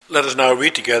Let us now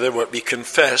read together what we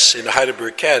confess in the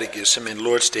Heidelberg Catechism in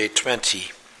Lord's Day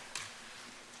 20.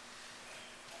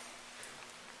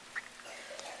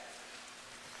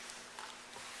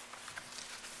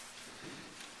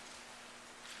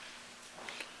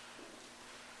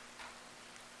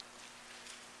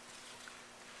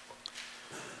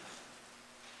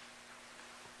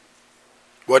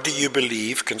 What do you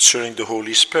believe concerning the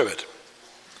Holy Spirit?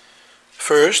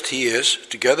 First, he is,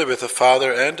 together with the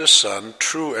Father and the Son,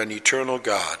 true and eternal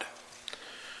God.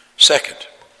 Second,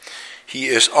 he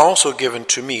is also given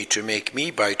to me to make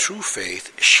me by true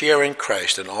faith share in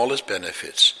Christ and all his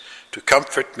benefits, to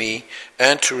comfort me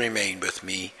and to remain with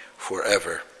me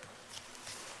forever.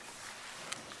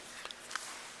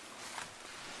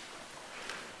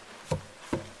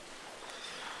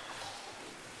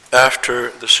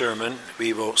 After the sermon,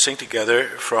 we will sing together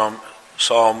from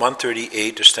Psalm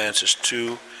 138, the stanzas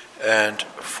 2 and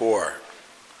 4.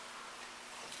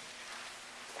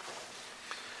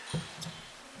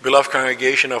 Beloved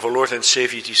congregation of our Lord and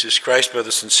Savior Jesus Christ,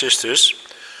 brothers and sisters,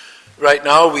 right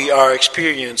now we are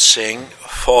experiencing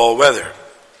fall weather.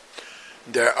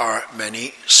 There are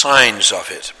many signs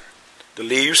of it. The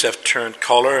leaves have turned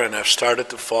color and have started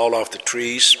to fall off the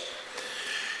trees.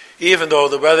 Even though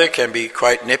the weather can be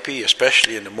quite nippy,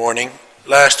 especially in the morning,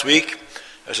 last week,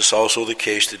 as is also the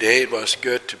case today, it was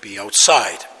good to be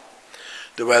outside.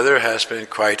 The weather has been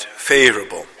quite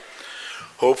favorable.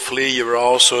 Hopefully you were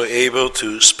also able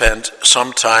to spend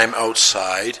some time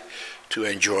outside to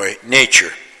enjoy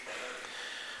nature.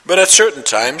 But at certain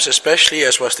times, especially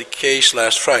as was the case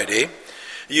last Friday,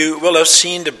 you will have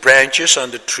seen the branches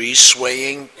on the trees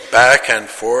swaying back and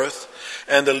forth,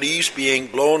 and the leaves being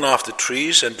blown off the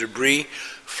trees and debris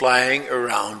flying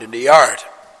around in the yard.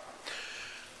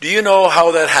 Do you know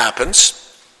how that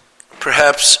happens?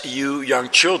 Perhaps you young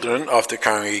children of the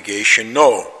congregation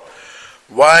know.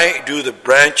 Why do the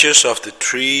branches of the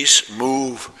trees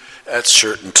move at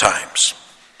certain times?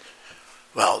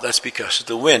 Well, that's because of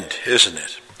the wind, isn't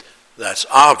it? That's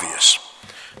obvious.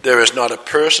 There is not a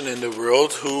person in the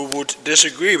world who would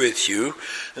disagree with you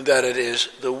that it is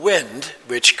the wind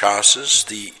which causes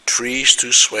the trees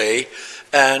to sway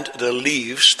and the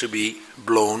leaves to be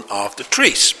blown off the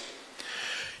trees.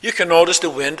 You can notice the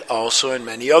wind also in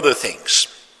many other things.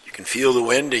 You can feel the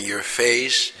wind in your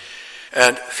face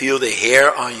and feel the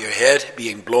hair on your head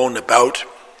being blown about.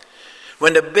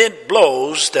 When the wind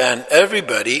blows, then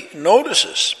everybody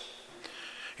notices.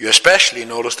 You especially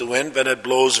notice the wind when it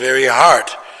blows very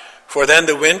hard, for then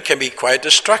the wind can be quite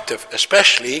destructive,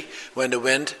 especially when the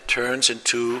wind turns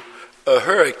into a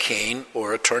hurricane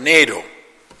or a tornado.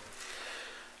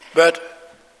 But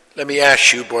let me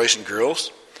ask you, boys and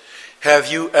girls,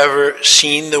 have you ever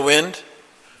seen the wind?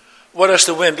 What does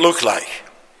the wind look like?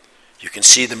 You can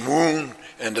see the moon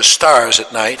and the stars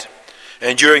at night,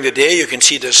 and during the day you can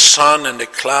see the sun and the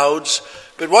clouds.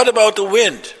 But what about the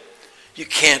wind? You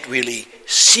can't really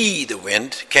see the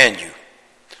wind, can you?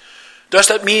 Does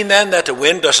that mean then that the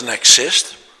wind doesn't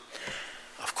exist?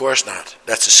 Of course not.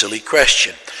 That's a silly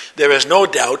question. There is no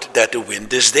doubt that the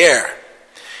wind is there.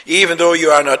 Even though you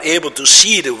are not able to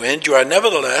see the wind, you are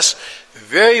nevertheless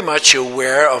very much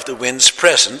aware of the wind's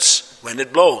presence when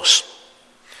it blows.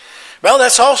 Well,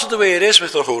 that's also the way it is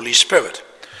with the Holy Spirit.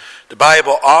 The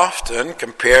Bible often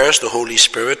compares the Holy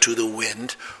Spirit to the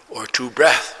wind or to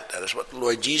breath. That is what the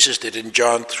Lord Jesus did in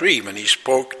John 3 when he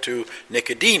spoke to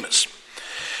Nicodemus.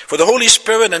 For the Holy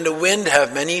Spirit and the wind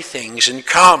have many things in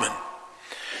common.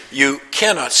 You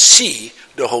cannot see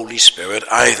the Holy Spirit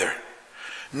either.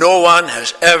 No one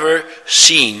has ever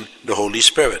seen the Holy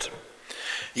Spirit.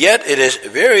 Yet it is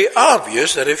very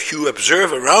obvious that if you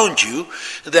observe around you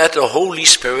that the Holy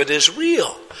Spirit is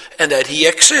real and that he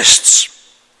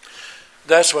exists.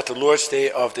 That's what the Lord's Day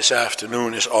of this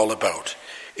afternoon is all about.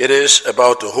 It is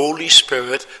about the Holy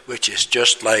Spirit, which is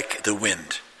just like the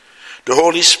wind. The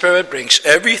Holy Spirit brings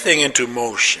everything into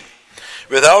motion.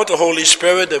 Without the Holy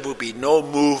Spirit, there would be no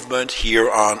movement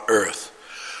here on earth.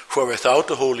 For without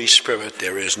the Holy Spirit,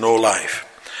 there is no life.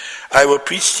 I will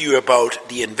preach to you about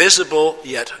the invisible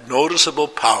yet noticeable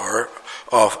power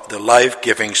of the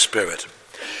life-giving Spirit.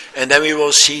 And then we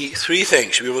will see three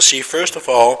things. We will see, first of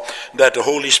all, that the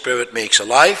Holy Spirit makes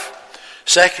alive.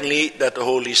 Secondly, that the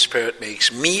Holy Spirit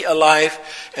makes me alive.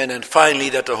 And then finally,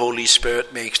 that the Holy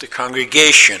Spirit makes the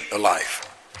congregation alive.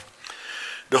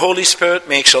 The Holy Spirit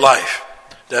makes alive.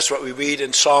 That's what we read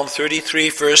in Psalm 33,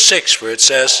 verse 6, where it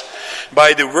says,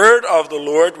 "By the word of the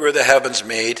Lord were the heavens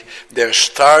made, their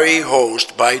starry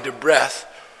host by the breath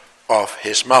of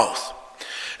his mouth."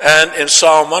 And in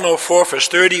Psalm 104, verse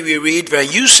 30, we read,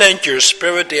 when you send your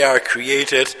Spirit, they are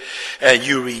created, and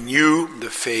you renew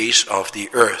the face of the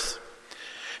earth.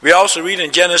 We also read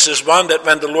in Genesis 1 that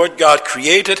when the Lord God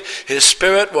created, his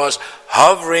Spirit was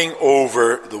hovering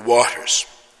over the waters.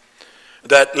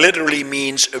 That literally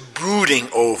means brooding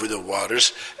over the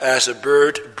waters, as a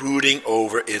bird brooding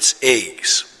over its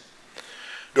eggs.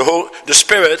 The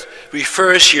Spirit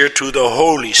refers here to the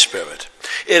Holy Spirit.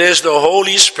 It is the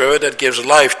Holy Spirit that gives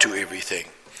life to everything.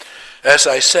 As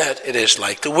I said, it is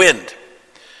like the wind.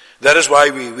 That is why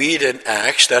we read in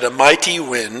Acts that a mighty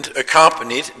wind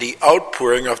accompanied the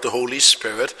outpouring of the Holy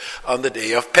Spirit on the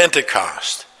day of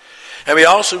Pentecost. And we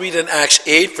also read in Acts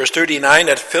 8, verse 39,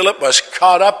 that Philip was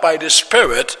caught up by the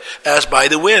Spirit as by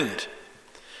the wind.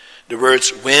 The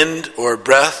words wind or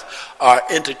breath are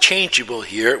interchangeable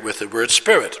here with the word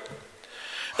Spirit.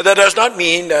 That does not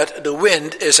mean that the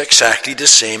wind is exactly the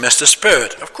same as the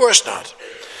Spirit. Of course not.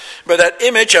 But that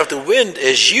image of the wind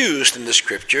is used in the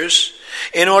Scriptures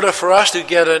in order for us to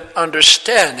get an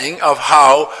understanding of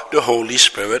how the Holy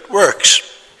Spirit works.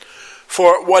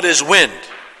 For what is wind?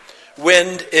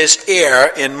 Wind is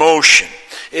air in motion.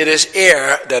 It is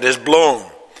air that is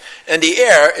blown. And the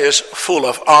air is full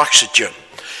of oxygen.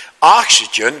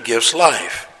 Oxygen gives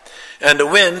life. And the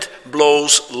wind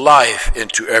blows life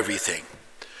into everything.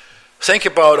 Think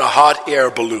about a hot air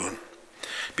balloon.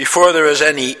 Before there is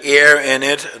any air in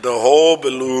it, the whole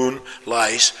balloon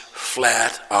lies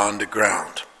flat on the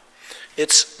ground.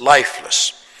 It's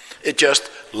lifeless. It just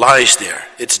lies there.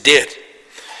 It's dead.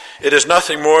 It is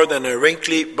nothing more than a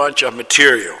wrinkly bunch of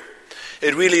material.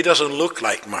 It really doesn't look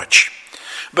like much.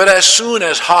 But as soon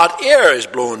as hot air is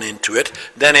blown into it,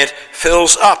 then it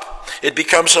fills up. It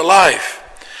becomes alive.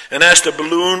 And as the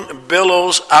balloon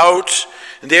billows out,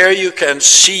 there you can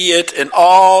see it in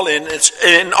all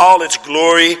its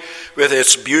glory, with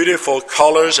its beautiful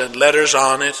colors and letters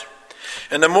on it.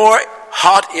 And the more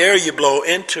hot air you blow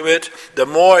into it, the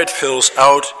more it fills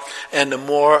out, and the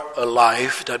more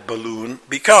alive that balloon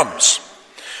becomes.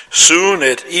 Soon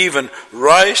it even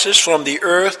rises from the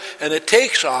earth, and it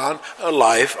takes on a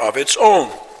life of its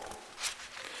own.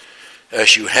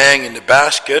 As you hang in the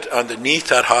basket underneath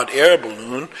that hot air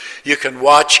balloon, you can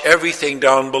watch everything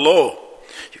down below.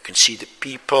 You can see the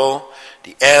people,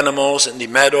 the animals in the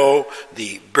meadow,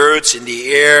 the birds in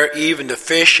the air, even the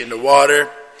fish in the water.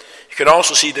 You can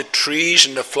also see the trees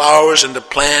and the flowers and the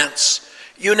plants.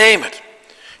 You name it.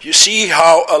 You see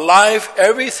how alive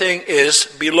everything is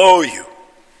below you.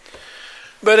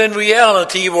 But in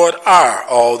reality, what are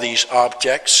all these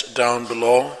objects down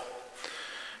below?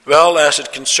 Well, as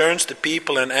it concerns the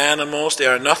people and animals, they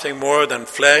are nothing more than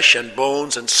flesh and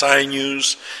bones and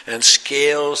sinews and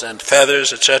scales and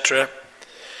feathers, etc.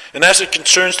 And as it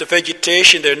concerns the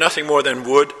vegetation, they are nothing more than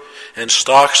wood and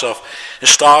stalks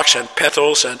and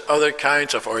petals and other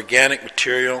kinds of organic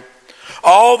material.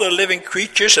 All the living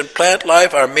creatures and plant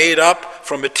life are made up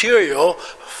from material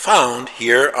found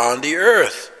here on the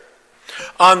earth.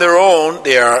 On their own,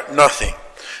 they are nothing.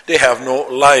 They have no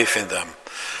life in them.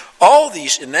 All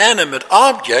these inanimate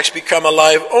objects become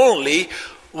alive only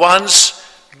once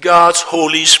God's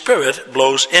Holy Spirit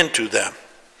blows into them.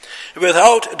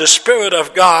 Without the Spirit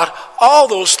of God, all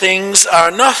those things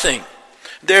are nothing.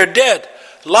 They're dead,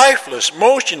 lifeless,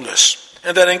 motionless,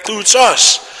 and that includes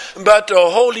us. But the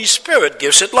Holy Spirit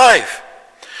gives it life.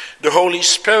 The Holy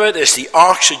Spirit is the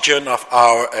oxygen of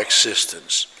our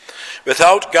existence.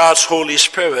 Without God's Holy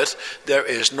Spirit, there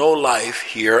is no life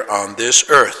here on this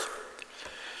earth.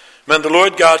 When the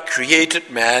Lord God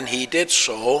created man, he did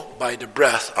so by the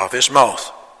breath of his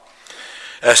mouth.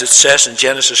 As it says in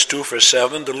Genesis 2, verse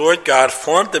 7, the Lord God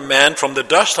formed the man from the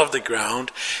dust of the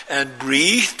ground and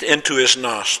breathed into his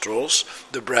nostrils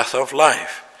the breath of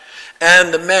life.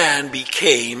 And the man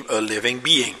became a living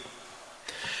being.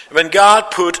 When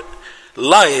God put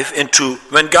air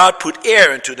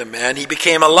into the man, he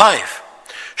became alive,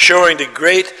 showing the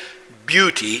great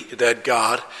beauty that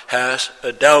God has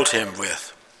dealt him with.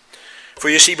 For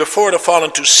you see, before the fall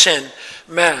into sin,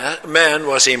 man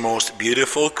was a most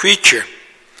beautiful creature.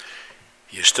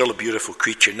 He is still a beautiful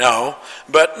creature now,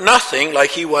 but nothing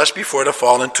like he was before the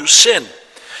fall into sin.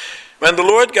 When the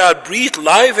Lord God breathed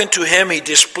life into him, he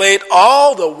displayed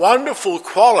all the wonderful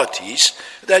qualities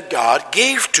that God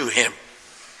gave to him.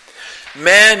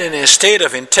 Man in his state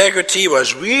of integrity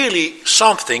was really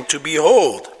something to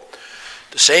behold.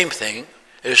 The same thing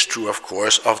is true, of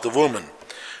course, of the woman.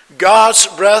 God's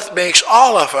breath makes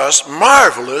all of us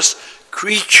marvelous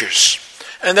creatures.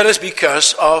 And that is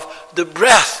because of the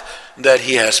breath that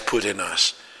he has put in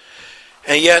us.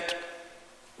 And yet,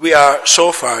 we are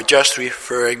so far just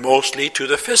referring mostly to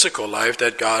the physical life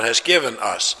that God has given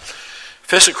us.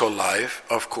 Physical life,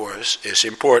 of course, is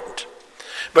important.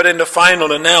 But in the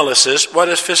final analysis, what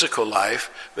is physical life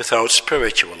without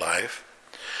spiritual life?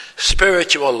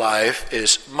 Spiritual life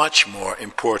is much more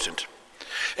important.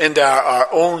 And there are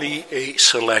only a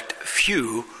select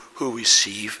few who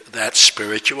receive that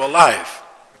spiritual life.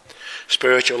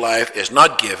 Spiritual life is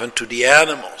not given to the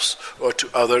animals or to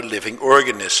other living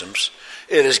organisms.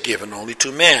 It is given only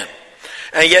to man.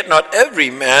 And yet not every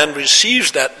man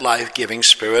receives that life-giving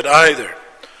spirit either.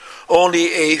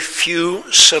 Only a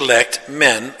few select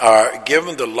men are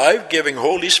given the life-giving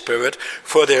Holy Spirit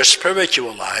for their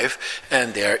spiritual life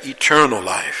and their eternal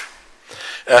life.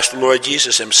 As the Lord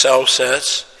Jesus himself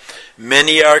says,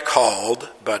 many are called,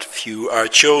 but few are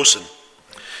chosen.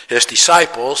 His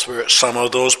disciples were some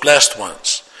of those blessed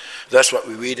ones. That's what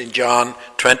we read in John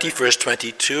 20, verse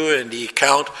 22, in the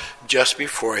account just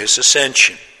before his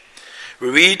ascension. We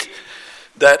read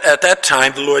that at that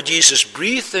time the Lord Jesus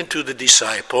breathed into the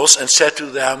disciples and said to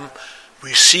them,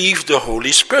 receive the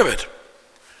Holy Spirit.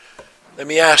 Let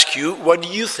me ask you, what do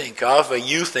you think of when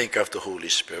you think of the Holy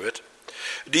Spirit?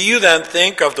 Do you then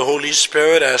think of the Holy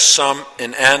Spirit as some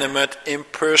inanimate,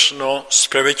 impersonal,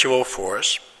 spiritual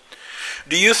force?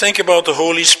 Do you think about the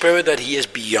Holy Spirit that he is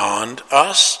beyond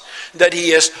us? That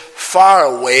he is far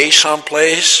away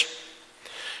someplace?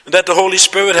 That the Holy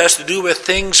Spirit has to do with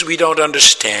things we don't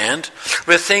understand,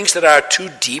 with things that are too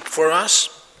deep for us?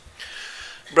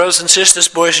 Brothers and sisters,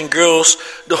 boys and girls,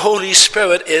 the Holy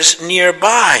Spirit is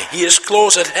nearby. He is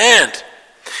close at hand.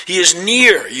 He is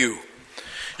near you.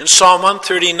 In Psalm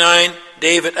 139,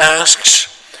 David asks,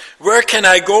 where can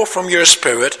I go from your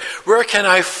spirit? Where can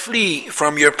I flee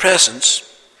from your presence?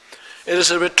 It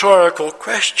is a rhetorical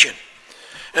question.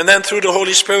 And then through the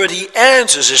Holy Spirit, he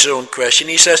answers his own question.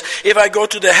 He says, if I go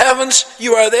to the heavens,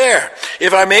 you are there.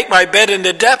 If I make my bed in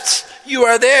the depths, you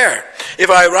are there. If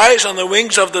I rise on the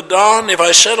wings of the dawn, if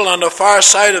I settle on the far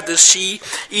side of the sea,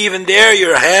 even there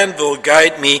your hand will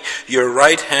guide me, your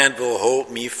right hand will hold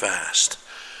me fast.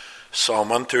 Psalm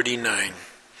 139.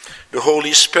 The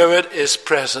Holy Spirit is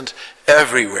present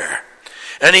everywhere.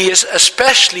 And he is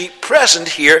especially present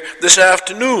here this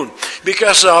afternoon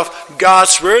because of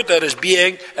God's word that is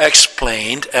being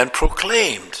explained and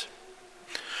proclaimed.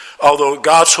 Although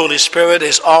God's Holy Spirit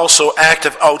is also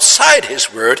active outside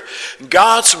his word,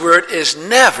 God's word is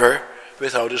never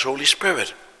without his Holy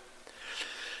Spirit.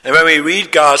 And when we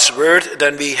read God's word,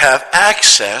 then we have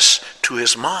access to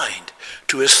his mind,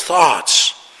 to his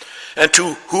thoughts, and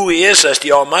to who he is as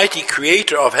the almighty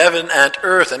creator of heaven and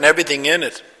earth and everything in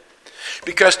it.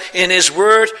 Because in his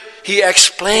word, he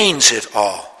explains it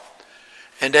all.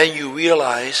 And then you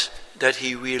realize that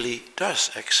he really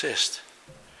does exist.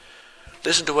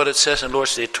 Listen to what it says in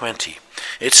Lord's Day 20.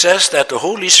 It says that the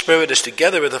Holy Spirit is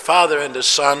together with the Father and the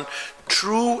Son,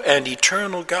 true and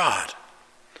eternal God.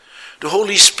 The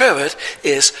Holy Spirit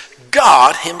is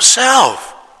God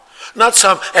himself, not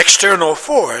some external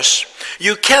force.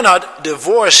 You cannot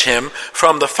divorce him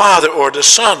from the Father or the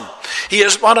Son. He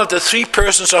is one of the three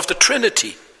persons of the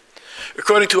Trinity.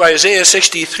 According to Isaiah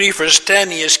 63 verse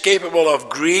 10, he is capable of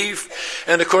grief.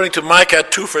 And according to Micah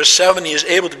 2 verse 7, he is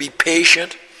able to be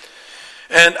patient.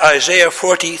 And Isaiah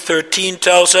 40:13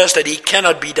 tells us that he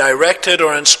cannot be directed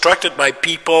or instructed by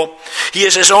people. He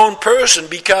is his own person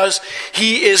because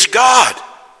he is God.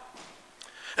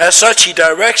 As such, he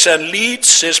directs and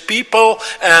leads his people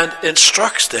and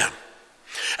instructs them.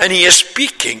 And he is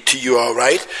speaking to you, all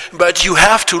right, but you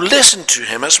have to listen to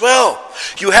him as well.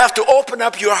 You have to open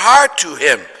up your heart to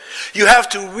him. You have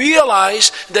to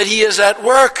realize that he is at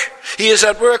work. He is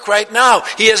at work right now.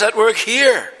 He is at work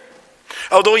here.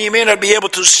 Although you may not be able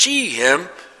to see him,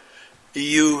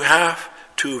 you have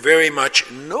to very much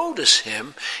notice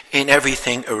him in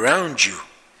everything around you.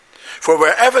 For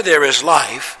wherever there is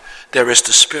life, there is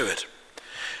the Spirit.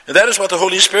 And that is what the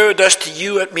Holy Spirit does to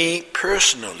you and me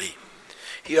personally.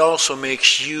 He also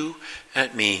makes you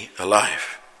and me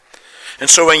alive. And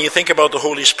so when you think about the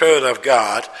Holy Spirit of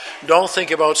God, don't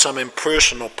think about some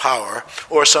impersonal power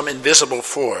or some invisible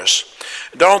force.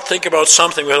 Don't think about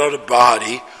something without a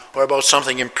body or about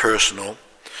something impersonal.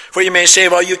 For you may say,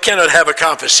 well, you cannot have a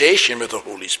conversation with the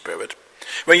Holy Spirit.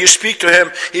 When you speak to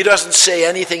him, he doesn't say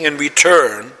anything in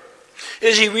return.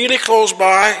 Is he really close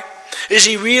by? Is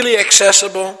he really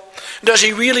accessible? Does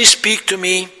he really speak to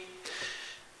me?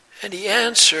 And the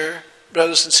answer,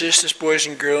 brothers and sisters, boys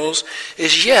and girls,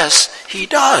 is yes, he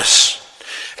does.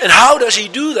 And how does he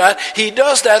do that? He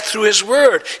does that through his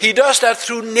word. He does that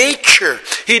through nature.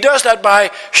 He does that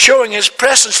by showing his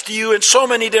presence to you in so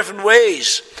many different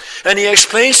ways. And he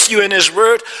explains to you in his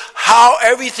word how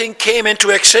everything came into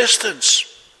existence.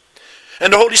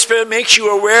 And the Holy Spirit makes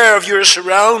you aware of your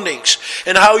surroundings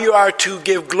and how you are to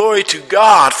give glory to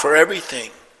God for everything.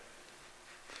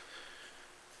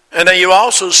 And then you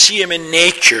also see him in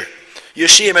nature. You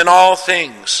see him in all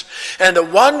things. And the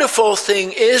wonderful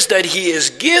thing is that he is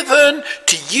given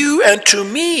to you and to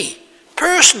me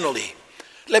personally.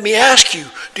 Let me ask you,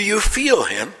 do you feel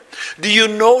him? Do you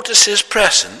notice his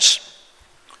presence?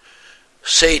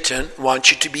 Satan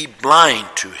wants you to be blind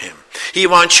to him. He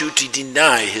wants you to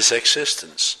deny his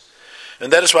existence.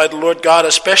 And that is why the Lord God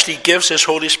especially gives his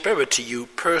Holy Spirit to you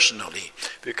personally.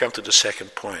 We come to the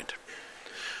second point.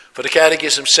 For the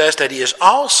Catechism says that he is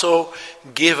also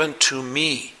given to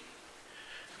me.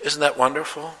 Isn't that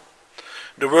wonderful?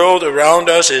 The world around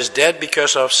us is dead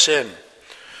because of sin.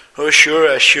 Oh, sure,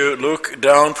 as you look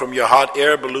down from your hot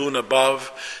air balloon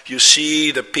above, you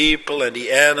see the people and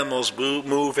the animals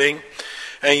moving,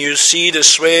 and you see the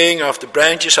swaying of the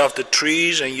branches of the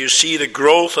trees, and you see the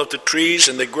growth of the trees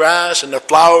and the grass and the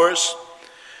flowers.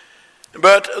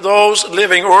 But those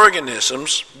living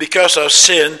organisms, because of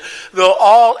sin, will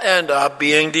all end up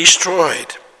being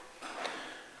destroyed.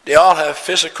 They all have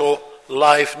physical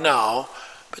life now,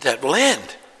 but that will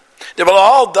end. They will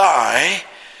all die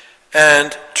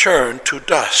and turn to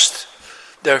dust.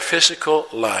 Their physical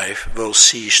life will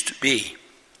cease to be.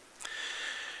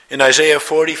 In Isaiah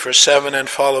 40, verse 7 and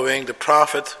following, the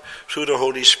prophet, through the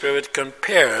Holy Spirit,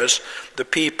 compares the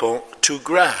people to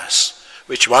grass,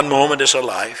 which one moment is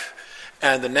alive,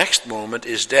 and the next moment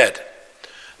is dead.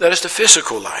 That is the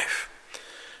physical life.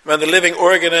 When the living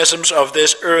organisms of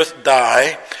this earth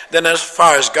die, then as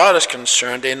far as God is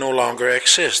concerned, they no longer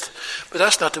exist. But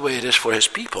that's not the way it is for his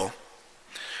people.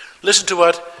 Listen to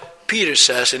what Peter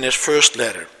says in his first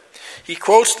letter. He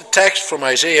quotes the text from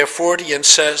Isaiah 40 and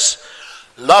says,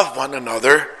 "Love one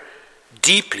another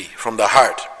deeply from the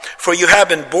heart, for you have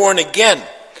been born again,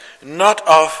 not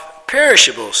of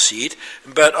perishable seed,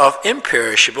 but of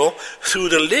imperishable, through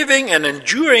the living and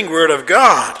enduring word of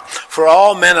God. For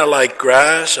all men are like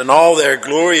grass, and all their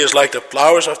glory is like the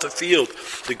flowers of the field.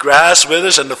 The grass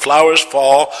withers and the flowers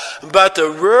fall, but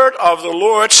the word of the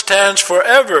Lord stands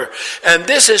forever. And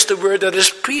this is the word that is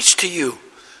preached to you."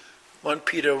 1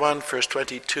 Peter 1, verse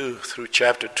 22 through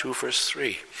chapter 2, verse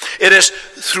 3. It is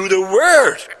through the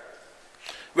word,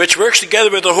 which works together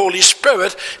with the Holy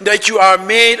Spirit, that you are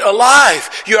made alive.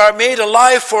 You are made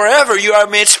alive forever. You are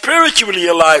made spiritually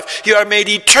alive. You are made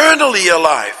eternally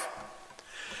alive.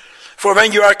 For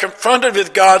when you are confronted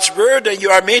with God's word, then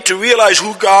you are made to realize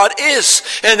who God is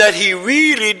and that he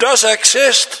really does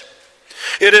exist.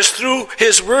 It is through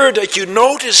his word that you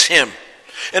notice him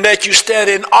and that you stand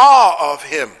in awe of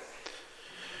him.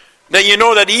 Then you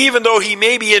know that even though he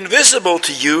may be invisible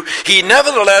to you, he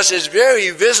nevertheless is very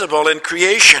visible in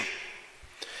creation.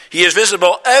 He is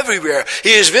visible everywhere.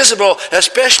 He is visible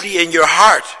especially in your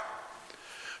heart.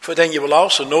 For then you will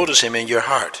also notice him in your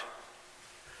heart.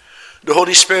 The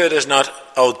Holy Spirit is not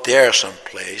out there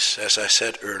someplace, as I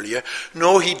said earlier.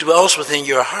 No, he dwells within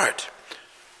your heart.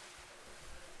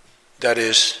 That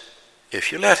is,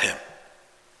 if you let him.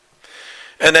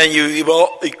 And then he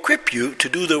will equip you to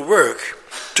do the work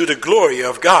to the glory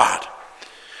of God.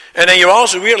 And then you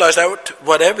also realize that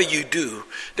whatever you do,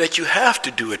 that you have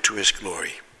to do it to his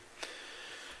glory.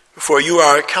 For you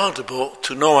are accountable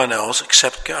to no one else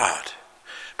except God.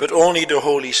 But only the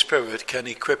Holy Spirit can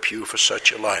equip you for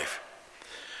such a life.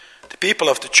 The people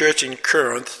of the church in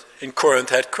Corinth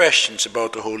had questions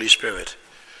about the Holy Spirit.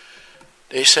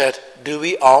 They said, "Do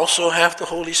we also have the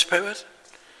Holy Spirit?"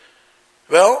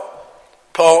 Well,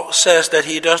 Paul says that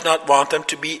he does not want them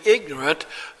to be ignorant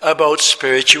about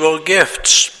spiritual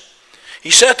gifts.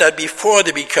 He said that before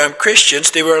they became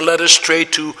Christians, they were led astray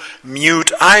to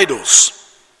mute idols.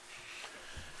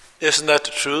 Isn't that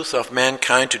the truth of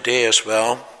mankind today as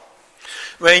well?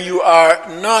 When you are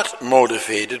not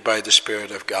motivated by the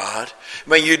Spirit of God,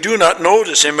 when you do not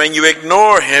notice him, when you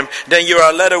ignore him, then you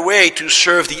are led away to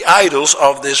serve the idols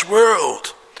of this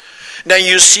world. Then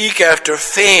you seek after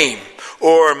fame,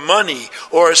 or money,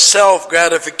 or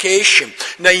self-gratification.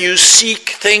 Then you seek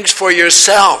things for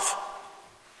yourself.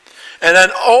 And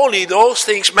then only those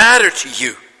things matter to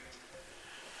you.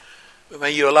 But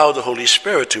when you allow the Holy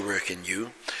Spirit to work in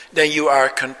you, then you are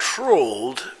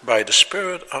controlled by the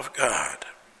Spirit of God.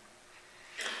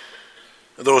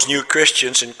 Those new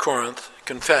Christians in Corinth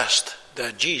confessed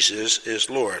that Jesus is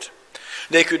Lord.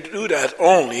 They could do that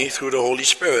only through the Holy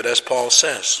Spirit, as Paul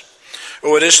says.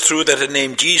 Oh, it is true that the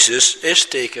name Jesus is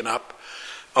taken up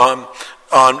on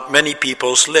many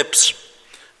people's lips.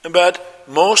 But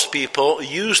most people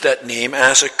use that name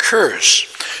as a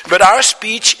curse. But our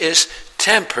speech is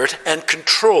tempered and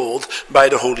controlled by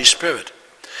the Holy Spirit.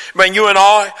 When you and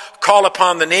I call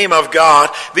upon the name of God,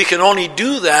 we can only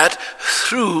do that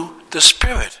through the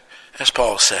Spirit, as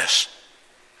Paul says.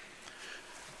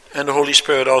 And the Holy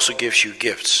Spirit also gives you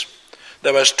gifts.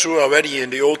 That was true already in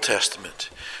the Old Testament.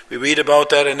 We read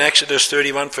about that in Exodus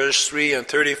 31 verse 3 and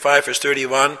 35 verse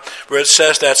 31, where it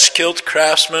says that skilled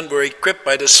craftsmen were equipped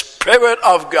by the Spirit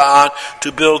of God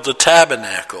to build the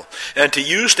tabernacle and to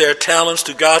use their talents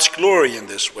to God's glory in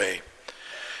this way.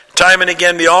 Time and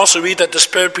again we also read that the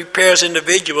Spirit prepares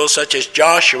individuals such as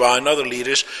Joshua and other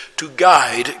leaders to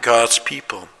guide God's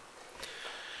people.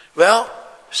 Well,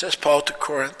 says Paul to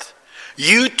Corinth,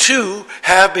 you too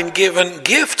have been given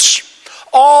gifts,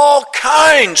 all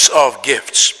kinds of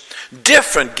gifts.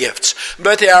 Different gifts,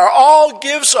 but they are all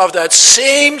gifts of that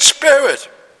same Spirit.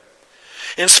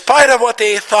 In spite of what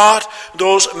they thought,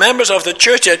 those members of the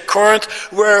church at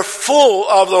Corinth were full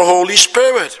of the Holy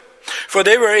Spirit, for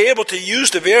they were able to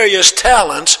use the various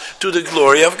talents to the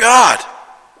glory of God.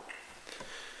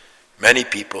 Many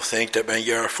people think that when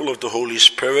you are full of the Holy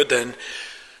Spirit, then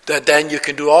you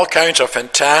can do all kinds of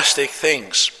fantastic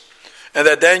things, and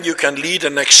that then you can lead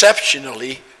an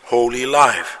exceptionally holy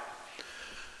life.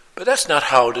 But that's not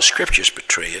how the Scriptures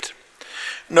portray it.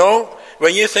 No,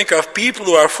 when you think of people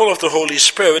who are full of the Holy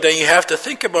Spirit, then you have to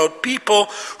think about people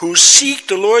who seek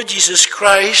the Lord Jesus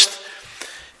Christ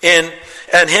and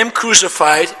Him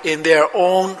crucified in their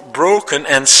own broken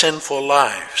and sinful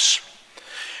lives.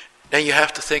 Then you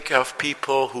have to think of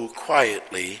people who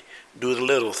quietly do the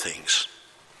little things.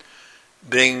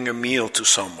 Bringing a meal to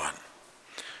someone.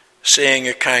 Saying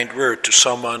a kind word to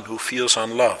someone who feels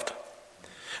unloved.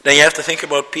 Then you have to think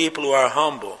about people who are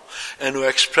humble and who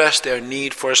express their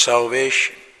need for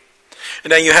salvation.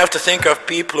 And then you have to think of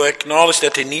people who acknowledge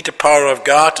that they need the power of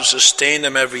God to sustain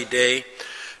them every day,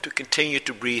 to continue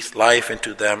to breathe life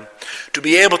into them, to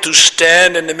be able to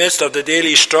stand in the midst of the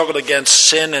daily struggle against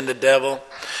sin and the devil,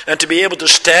 and to be able to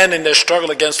stand in their struggle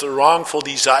against the wrongful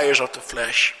desires of the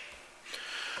flesh.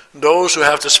 Those who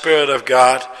have the Spirit of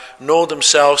God know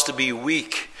themselves to be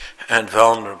weak and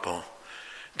vulnerable.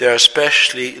 There are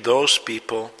especially those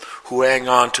people who hang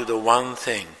on to the one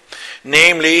thing,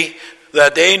 namely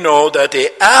that they know that they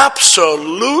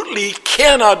absolutely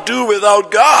cannot do without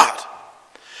God.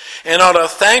 And out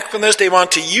of thankfulness, they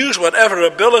want to use whatever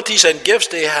abilities and gifts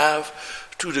they have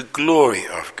to the glory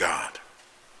of God.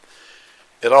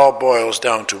 It all boils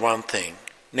down to one thing,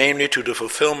 namely to the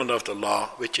fulfillment of the law,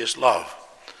 which is love.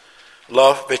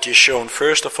 Love which is shown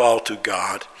first of all to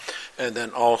God and then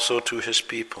also to His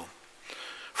people.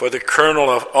 For the kernel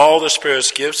of all the Spirit's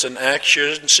gifts and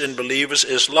actions in believers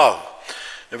is love,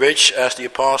 which, as the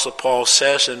Apostle Paul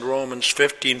says in Romans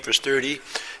 15 verse 30,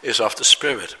 is of the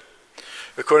Spirit.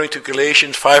 According to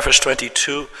Galatians 5 verse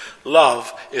 22,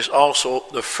 love is also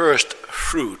the first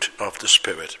fruit of the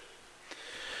Spirit.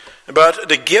 But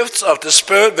the gifts of the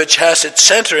Spirit, which has its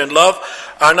center in love,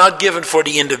 are not given for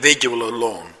the individual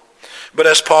alone. But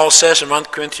as Paul says in 1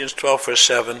 Corinthians 12 verse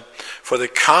 7, for the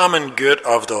common good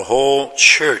of the whole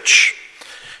church.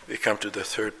 We come to the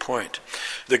third point.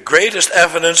 The greatest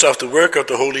evidence of the work of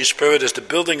the Holy Spirit is the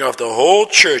building of the whole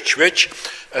church, which,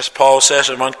 as Paul says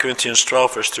in 1 Corinthians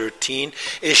 12 verse 13,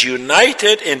 is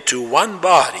united into one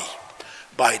body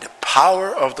by the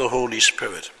power of the Holy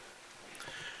Spirit.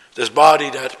 This body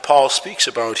that Paul speaks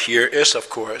about here is, of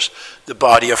course, the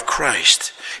body of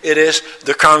Christ. It is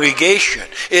the congregation.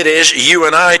 It is you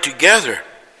and I together.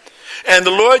 And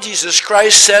the Lord Jesus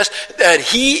Christ says that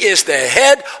He is the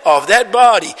head of that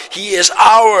body. He is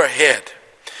our head.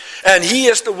 And He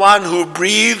is the one who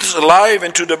breathes life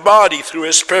into the body through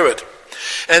His Spirit.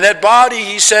 And that body,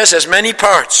 He says, has many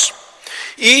parts,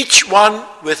 each one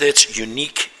with its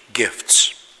unique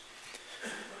gifts.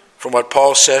 From what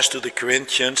Paul says to the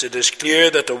Corinthians, it is clear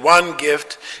that the one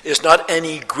gift is not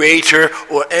any greater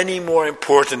or any more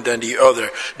important than the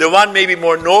other. The one may be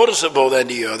more noticeable than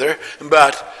the other,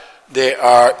 but they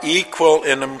are equal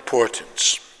in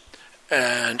importance.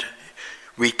 And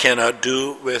we cannot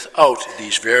do without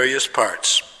these various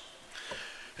parts.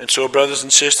 And so, brothers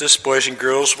and sisters, boys and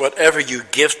girls, whatever your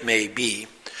gift may be,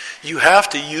 you have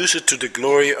to use it to the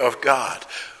glory of God.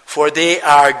 For they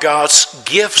are God's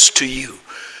gifts to you,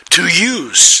 to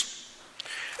use.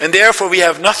 And therefore we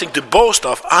have nothing to boast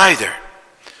of either.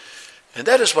 And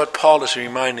that is what Paul is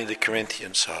reminding the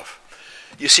Corinthians of.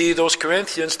 You see, those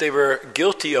Corinthians, they were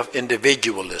guilty of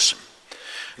individualism.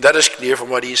 That is clear from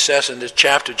what he says in the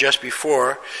chapter just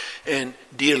before in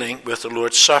dealing with the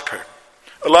Lord's Supper.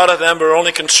 A lot of them were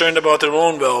only concerned about their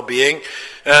own well-being,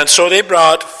 and so they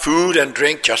brought food and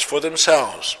drink just for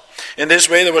themselves. In this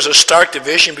way, there was a stark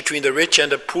division between the rich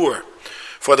and the poor.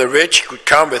 For the rich could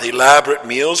come with elaborate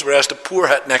meals, whereas the poor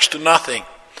had next to nothing.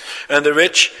 And the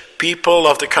rich people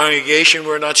of the congregation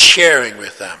were not sharing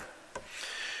with them.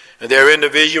 And their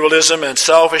individualism and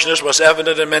selfishness was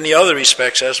evident in many other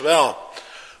respects as well.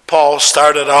 Paul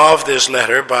started off this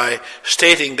letter by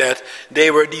stating that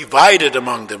they were divided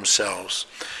among themselves,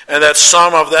 and that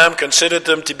some of them considered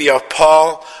them to be of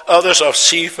Paul, others of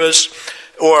Cephas,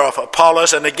 or of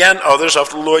Apollos, and again others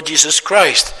of the Lord Jesus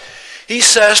Christ. He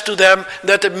says to them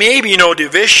that there may be no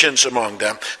divisions among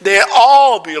them. They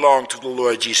all belong to the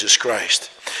Lord Jesus Christ,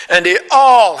 and they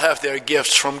all have their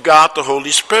gifts from God the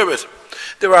Holy Spirit.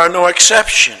 There are no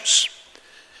exceptions.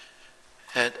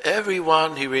 And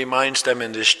everyone, he reminds them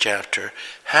in this chapter,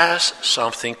 has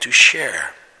something to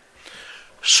share.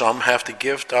 Some have the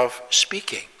gift of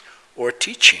speaking or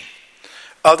teaching.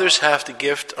 Others have the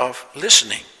gift of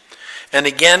listening. And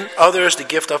again, others the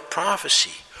gift of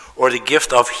prophecy, or the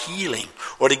gift of healing,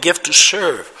 or the gift to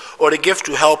serve, or the gift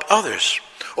to help others,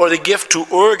 or the gift to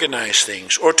organize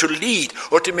things, or to lead,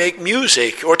 or to make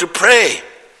music, or to pray.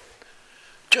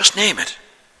 Just name it.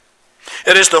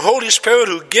 It is the Holy Spirit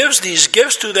who gives these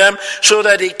gifts to them so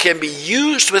that it can be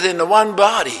used within the one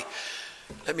body.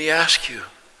 Let me ask you,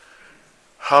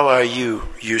 how are you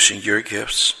using your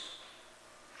gifts?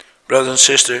 Brothers and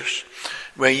sisters,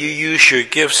 when you use your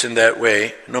gifts in that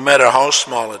way, no matter how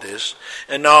small it is,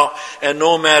 and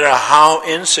no matter how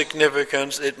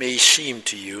insignificant it may seem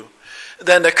to you,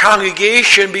 then the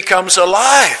congregation becomes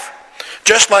alive.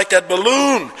 Just like that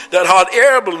balloon, that hot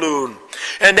air balloon.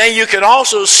 And then you can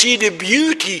also see the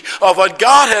beauty of what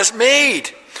God has made.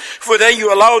 For then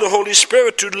you allow the Holy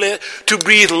Spirit to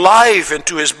breathe life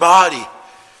into his body,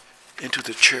 into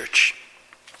the church.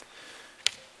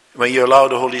 When you allow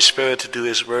the Holy Spirit to do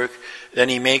his work, then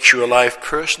he makes you alive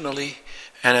personally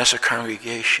and as a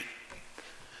congregation.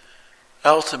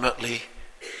 Ultimately,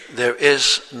 there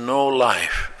is no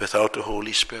life without the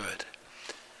Holy Spirit.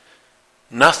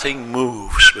 Nothing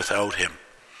moves without him.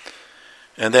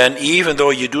 And then even though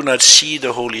you do not see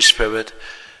the Holy Spirit,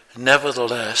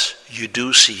 nevertheless, you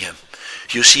do see him.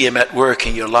 You see him at work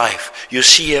in your life. You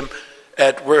see him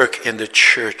at work in the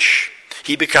church.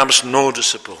 He becomes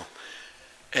noticeable.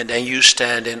 And then you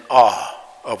stand in awe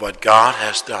of what God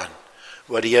has done,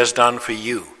 what he has done for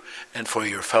you and for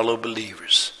your fellow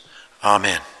believers.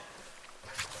 Amen.